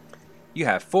 You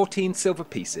have 14 silver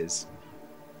pieces.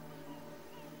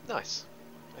 Nice.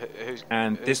 Who's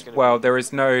there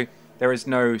is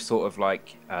no sort of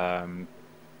like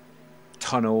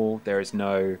tunnel.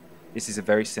 This is a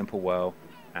very simple well,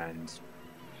 and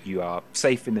you are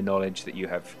safe in the knowledge that you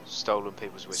have stolen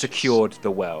people's wishes, secured the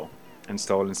well, and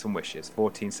stolen some wishes.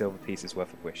 14 silver pieces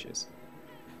worth of wishes.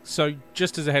 So,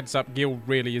 just as a heads up, Gil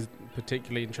really is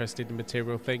particularly interested in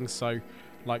material things. So,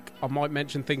 like, I might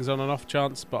mention things on an off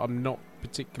chance, but I'm not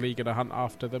particularly going to hunt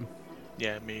after them.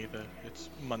 Yeah, me either.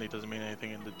 Money doesn't mean anything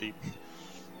in the deep.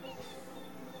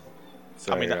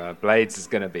 So Blades is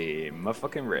going to be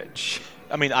motherfucking rich.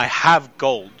 I mean, I have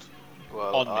gold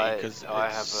on me because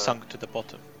it's sunk to the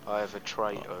bottom. I have a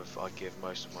trait of I give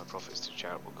most of my profits to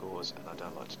charitable cause, and I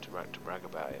don't like to brag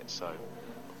about it. So,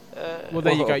 well,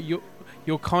 there you go.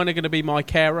 You're kind of going to be my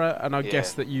carer, and I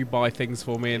guess that you buy things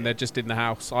for me, and they're just in the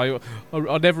house. I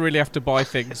never really have to buy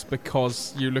things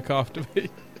because you look after me.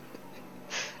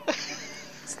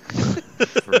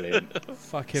 Brilliant.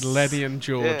 Fucking Lenny and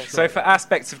George. Yeah. So for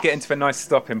aspects of getting to a nice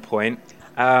stopping point,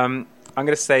 I'm going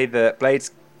to say that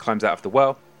Blades climbs out of the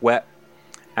well, wet,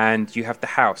 and you have the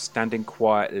house standing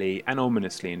quietly and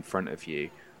ominously in front of you.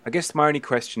 I guess my only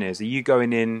question is, are you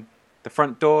going in the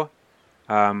front door,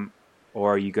 or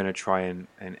are you going to try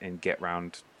and get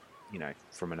round,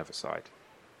 from another side?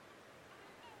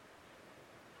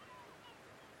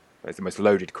 It's the most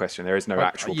loaded question. There is no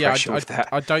actual pressure with that.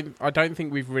 I don't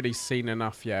think we've really seen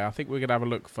enough yet. I think we're gonna have a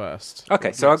look first.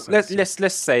 Okay, so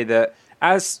let's say that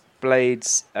as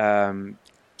Blades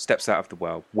steps out of the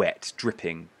well, wet,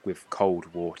 dripping with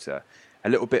cold water, a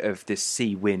little bit of this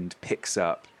sea wind picks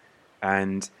up,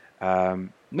 and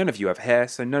none of you have hair,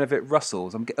 so none of it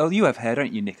rustles. You have hair,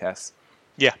 don't you, Nikas?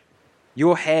 Yeah.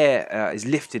 Your hair is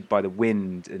lifted by the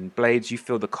wind, and Blades, you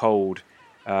feel the cold,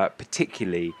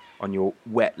 particularly on your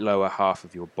wet lower half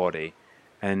of your body.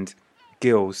 And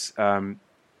Gills,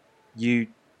 you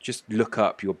just look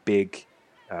up your big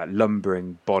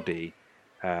lumbering body,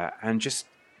 and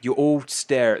you all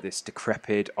stare at this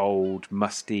decrepit, old,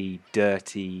 musty,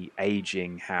 dirty,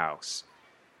 aging house.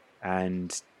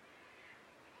 And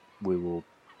we will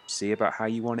see about how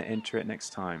you want to enter it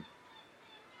next time.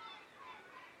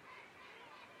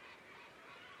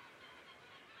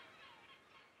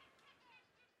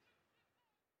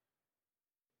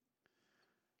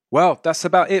 Well, that's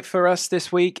about it for us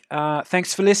this week.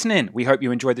 Thanks for listening. We hope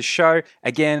you enjoyed the show.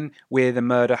 Again, we're the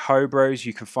Murder Hobros.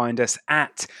 You can find us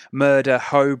at Murder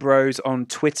Hobros on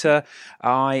Twitter.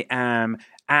 I am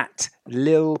at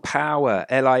Lil Power,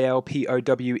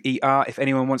 Lilpower. If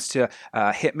anyone wants to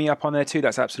hit me up on there too,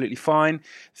 that's absolutely fine.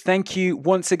 Thank you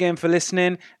once again for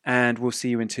listening, and we'll see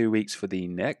you in 2 weeks for the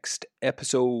next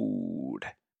episode.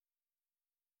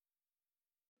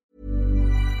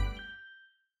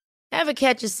 Ever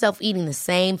catch yourself eating the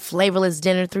same flavorless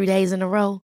dinner 3 days in a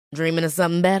row? Dreaming of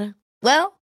something better?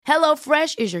 Well,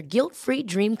 HelloFresh is your guilt-free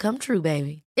dream come true,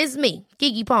 baby. It's me,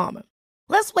 Keke Palmer.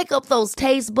 Let's wake up those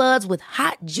taste buds with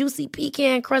hot, juicy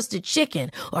pecan-crusted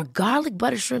chicken or garlic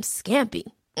butter shrimp scampi.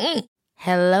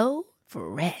 Hello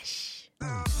Fresh.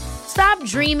 Stop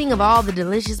dreaming of all the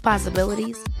delicious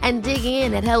possibilities and dig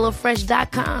in at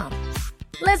HelloFresh.com.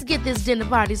 Let's get this dinner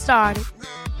party started.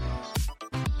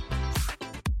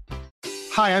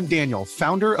 Hi, I'm Daniel,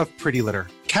 founder of Pretty Litter.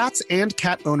 Cats and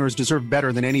cat owners deserve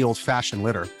better than any old-fashioned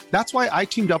litter. That's why I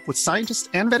teamed up with scientists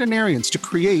and veterinarians to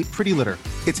create Pretty Litter.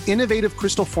 Its innovative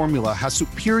crystal formula has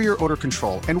superior odor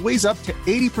control and weighs up to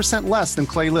 80% less than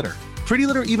clay litter. Pretty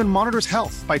Litter even monitors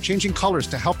health by changing colors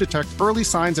to help detect early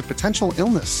signs of potential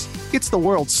illness. It's the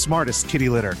world's smartest kitty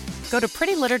litter. Go to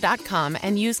prettylitter.com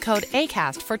and use code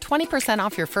ACAST for 20%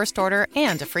 off your first order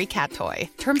and a free cat toy.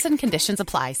 Terms and conditions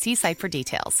apply. See site for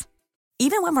details.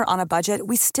 Even when we're on a budget,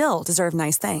 we still deserve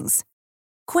nice things.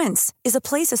 Quince is a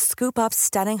place to scoop up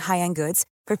stunning high-end goods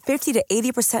for 50 to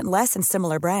 80% less than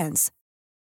similar brands.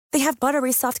 They have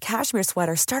buttery soft cashmere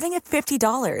sweaters starting at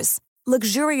 $50,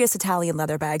 luxurious Italian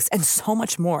leather bags, and so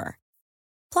much more.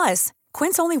 Plus,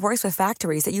 Quince only works with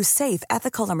factories that use safe,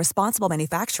 ethical, and responsible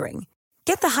manufacturing.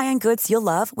 Get the high-end goods you'll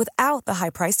love without the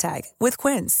high price tag with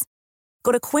Quince.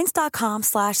 Go to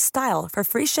quince.com/style for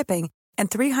free shipping and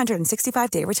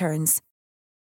 365-day returns.